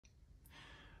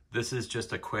This is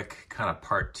just a quick kind of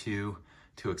part 2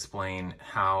 to explain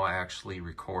how I actually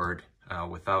record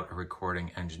without a recording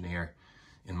engineer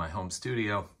in my home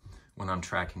studio when I'm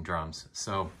tracking drums.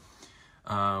 So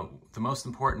the most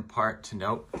important part to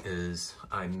note is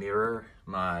I mirror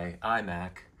my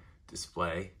iMac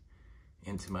display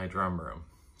into my drum room.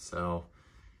 So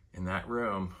in that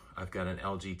room, I've got an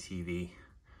LG TV.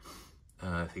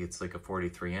 I think it's like a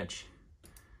 43-inch,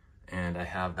 and I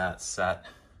have that set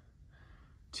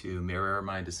to mirror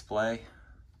my display.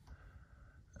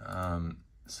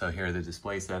 So here are the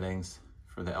display settings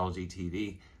for the LG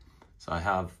TV. So I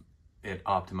have it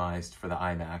optimized for the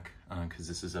iMac because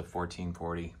this is a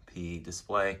 1440p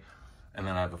display, and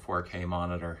then I have a 4K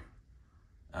monitor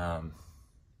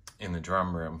in the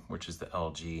drum room, which is the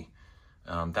LG.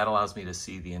 That allows me to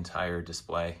see the entire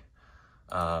display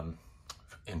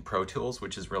in Pro Tools,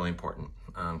 which is really important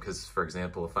because, for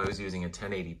example, if I was using a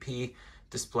 1080p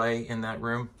display in that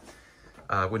room,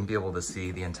 I wouldn't be able to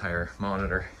see the entire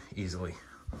monitor easily,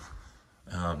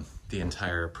 the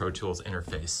entire Pro Tools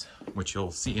interface, which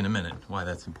you'll see in a minute why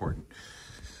that's important.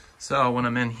 So when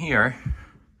I'm in here,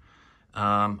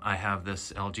 I have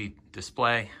this LG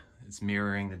display. It's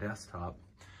mirroring the desktop.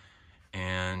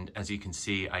 And as you can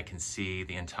see, I can see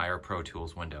the entire Pro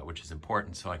Tools window, which is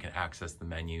important so I can access the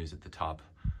menus at the top,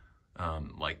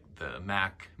 like the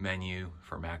Mac menu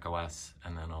for Mac OS,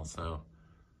 and then also,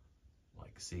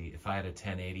 like, see, if I had a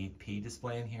 1080p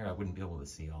display in here, I wouldn't be able to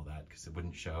see all that because it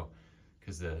wouldn't show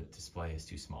because the display is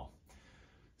too small.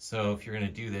 So if you're going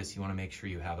to do this, you want to make sure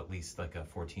you have at least like a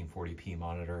 1440p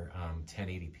monitor.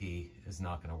 1080p is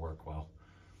not going to work well.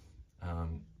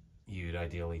 You'd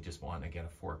ideally just want to get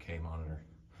a 4K monitor.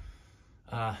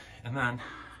 And then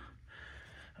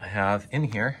I have in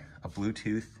here a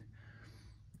Bluetooth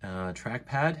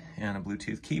trackpad and a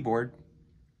Bluetooth keyboard.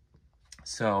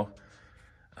 So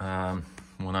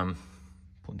when I'm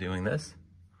doing this,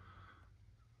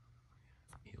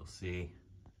 you'll see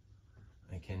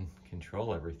I can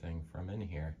control everything from in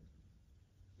here.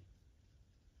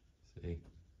 See?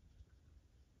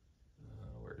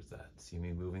 Where's that? See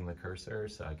me moving the cursor,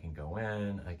 so I can go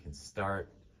in, I can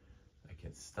start, I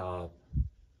can stop,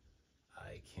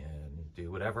 I can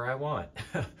do whatever I want.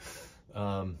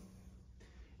 And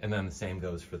then the same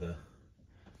goes for the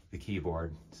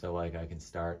keyboard. So like I can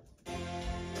start.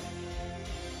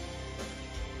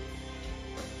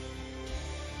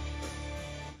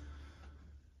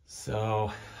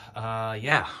 So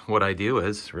yeah, what I do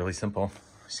is really simple.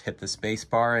 Just hit the space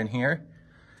bar in here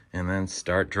and then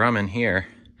start drumming here.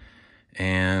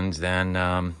 And then,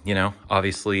 you know,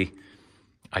 obviously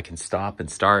I can stop and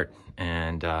start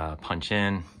and punch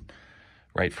in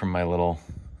right from my little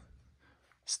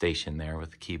station there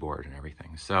with the keyboard and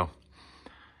everything. So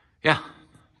yeah,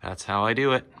 that's how I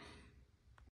do it.